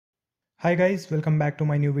Hi guys, welcome back to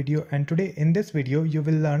my new video, and today in this video you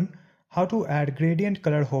will learn how to add gradient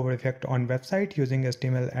color hover effect on website using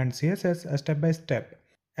HTML and CSS step by step.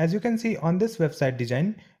 As you can see on this website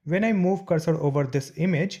design, when I move cursor over this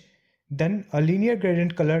image, then a linear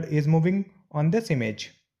gradient color is moving on this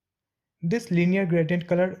image. This linear gradient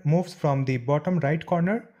color moves from the bottom right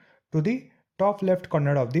corner to the top left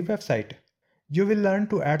corner of the website. You will learn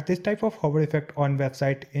to add this type of hover effect on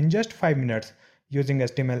website in just 5 minutes using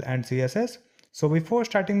HTML and CSS. So before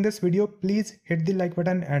starting this video, please hit the like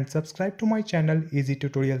button and subscribe to my channel Easy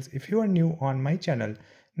Tutorials if you are new on my channel.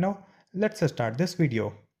 Now let's start this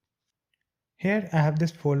video. Here I have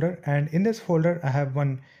this folder, and in this folder I have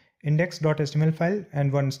one index.html file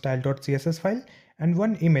and one style.css file and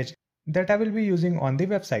one image that I will be using on the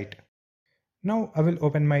website. Now I will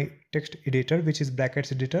open my text editor, which is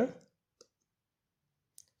brackets editor.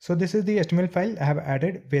 So this is the HTML file. I have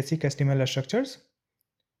added basic HTML structures,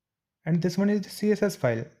 and this one is the CSS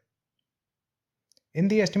file. In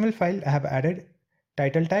the HTML file, I have added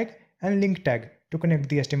title tag and link tag to connect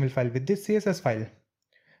the HTML file with the CSS file.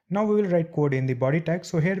 Now we will write code in the body tag.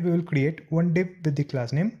 So here we will create one div with the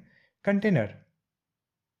class name container.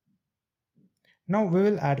 Now we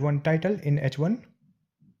will add one title in h1.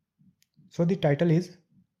 So the title is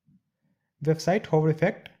website hover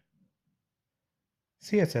effect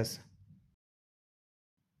CSS.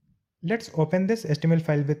 Let's open this HTML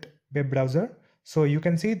file with web browser so you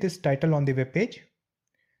can see this title on the web page.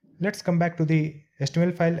 Let's come back to the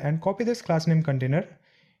HTML file and copy this class name container.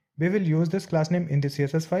 We will use this class name in the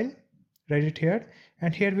CSS file, write it here,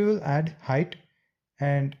 and here we will add height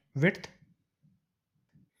and width.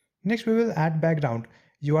 Next we will add background,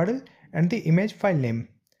 URL and the image file name.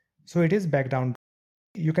 So it is background.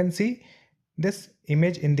 You can see this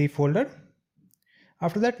image in the folder.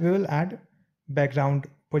 After that we will add background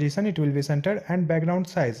position, it will be center, and background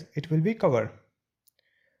size, it will be cover.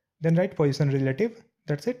 Then write position relative,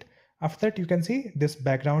 that's it. After that you can see this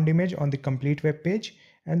background image on the complete web page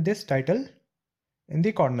and this title in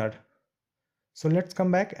the corner. So let's come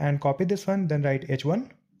back and copy this one, then write h1.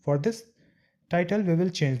 For this title we will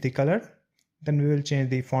change the color, then we will change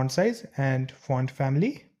the font size and font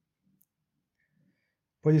family.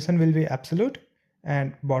 Position will be absolute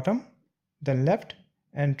and bottom, then left,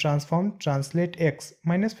 and transform translate x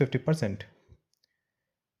minus 50%.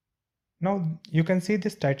 Now you can see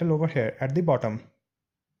this title over here at the bottom.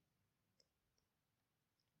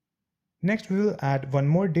 Next we will add one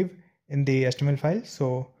more div in the HTML file.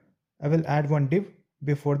 So I will add one div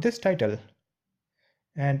before this title,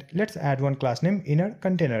 and let's add one class name inner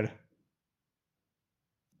container.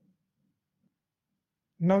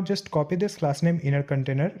 Now just copy this class name inner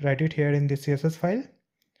container, write it here in the CSS file.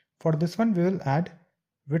 For this one we will add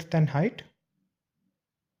width and height.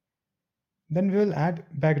 Then we will add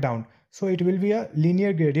background. So it will be a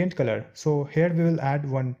linear gradient color. So here we will add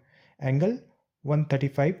one angle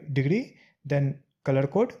 135 degree, then color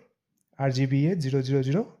code RGBA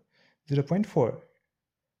 000 0.4.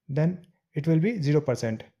 Then it will be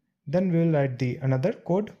 0%. Then we will write the another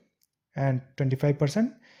code and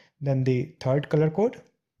 25%. Then the third color code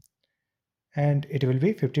and it will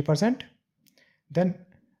be 50%. Then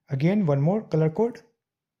again one more color code,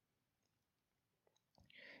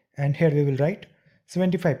 and here we will write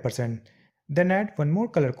 75%. Then add one more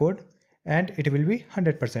color code and it will be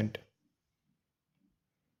 100%.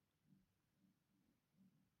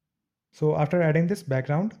 So after adding this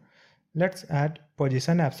background, let's add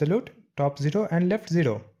position absolute, top 0 and left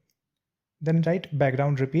 0. Then write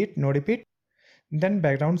background repeat, no repeat. Then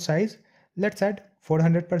background size, let's add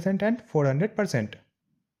 400% and 400%.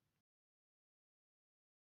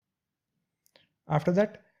 After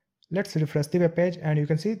that, let's refresh the web page and you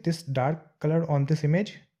can see this dark color on this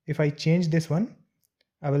image. If I change this one,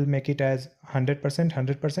 I will make it as 100%,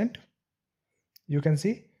 100%. You can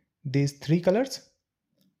see these three colors.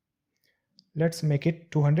 Let's make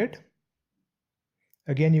it 200.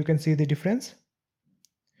 Again, you can see the difference.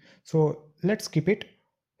 So let's keep it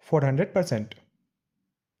 400%.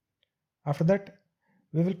 After that,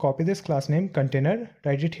 we will copy this class name container,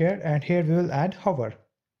 write it here, and here we will add hover.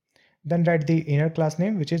 Then write the inner class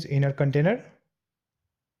name, which is inner container.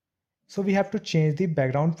 So we have to change the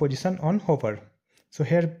background position on hover. So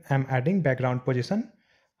here I'm adding background position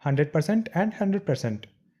 100% and 100%.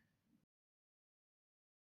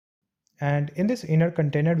 And in this inner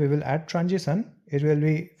container we will add transition. It will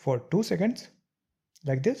be for 2 seconds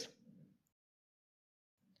like this.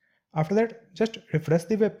 After that, just refresh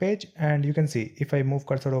the web page and you can see if I move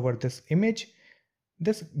cursor over this image,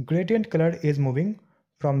 this gradient color is moving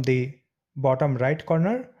from the bottom right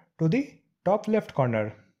corner to the top left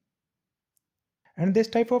corner. and this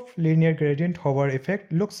type of linear gradient hover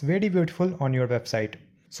effect looks very beautiful on your website.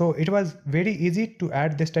 So it was very easy to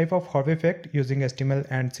add this type of hover effect using HTML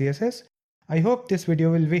and CSS. I hope this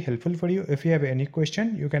video will be helpful for you. If you have any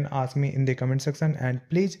question, you can ask me in the comment section, and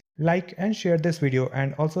please like and share this video,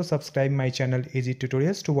 and also subscribe my channel Easy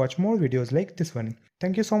Tutorials to watch more videos like this one.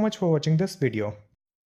 Thank you so much for watching this video.